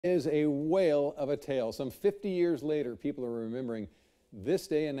Is a whale of a tale. Some 50 years later, people are remembering this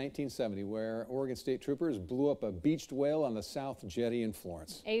day in 1970 where Oregon State troopers blew up a beached whale on the South Jetty in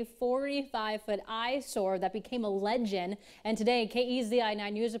Florence. A 45-foot eyesore that became a legend. And today, KEZI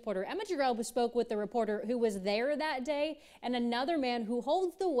 9 News reporter Emma Jerome spoke with the reporter who was there that day and another man who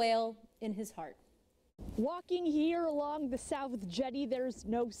holds the whale in his heart. Walking here along the South Jetty, there's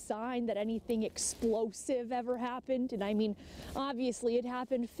no sign that anything explosive ever happened. And I mean, obviously it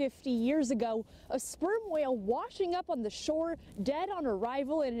happened 50 years ago. A sperm whale washing up on the shore, dead on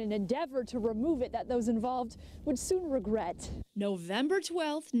arrival, in an endeavor to remove it that those involved would soon regret. November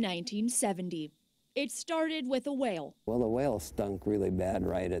 12th, 1970. It started with a whale. Well, the whale stunk really bad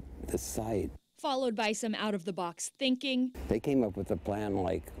right at the site. Followed by some out-of-the-box thinking. They came up with a plan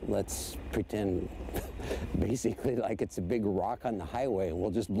like, let's pretend basically like it's a big rock on the highway and we'll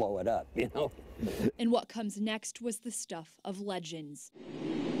just blow it up, you know? And what comes next was the stuff of legends.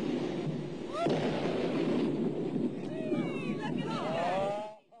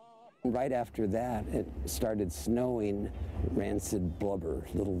 Right after that, it started snowing rancid blubber,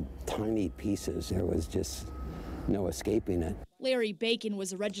 little tiny pieces. There was just no escaping it. Larry Bacon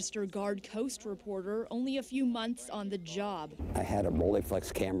was a registered Guard Coast reporter, only a few months on the job. I had a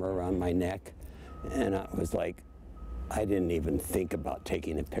Rolleiflex camera around my neck, and I was like, I didn't even think about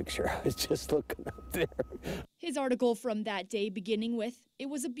taking a picture. I was just looking up there. His article from that day beginning with, "It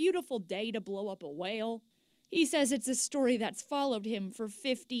was a beautiful day to blow up a whale." He says it's a story that's followed him for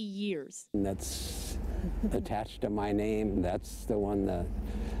 50 years. And that's attached to my name. That's the one that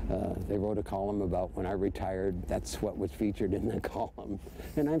they wrote a column about when I retired. That's what was featured in the column.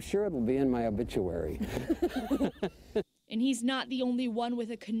 And I'm sure it'll be in my obituary. And he's not the only one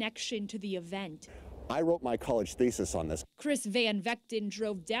with a connection to the event. I wrote my college thesis on this. Chris Van Vechten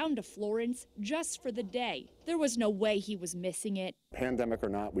drove down to Florence just for the day. There was no way he was missing it. Pandemic or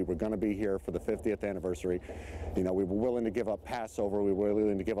not, we were going to be here for the 50th anniversary. You know, we were willing to give up Passover. We were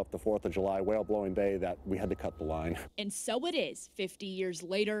willing to give up the 4th of July whale blowing day that we had to cut the line. And so it is, 50 years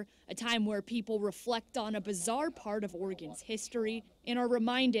later, a time where people reflect on a bizarre part of Oregon's history and are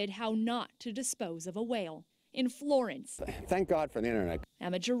reminded how not to dispose of a whale. In Florence. Thank God for the internet.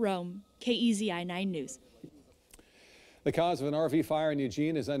 Emma Jerome, KEZI 9 News. The cause of an RV fire in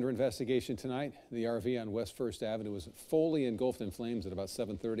Eugene is under investigation tonight. The RV on West First Avenue was fully engulfed in flames at about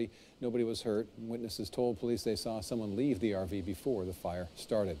 7:30. Nobody was hurt. Witnesses told police they saw someone leave the RV before the fire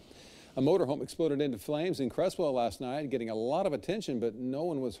started. A motorhome exploded into flames in Creswell last night, getting a lot of attention, but no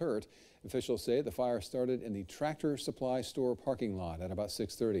one was hurt. Officials say the fire started in the Tractor Supply store parking lot at about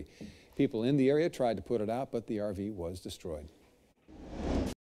 6:30. People in the area tried to put it out, but the RV was destroyed.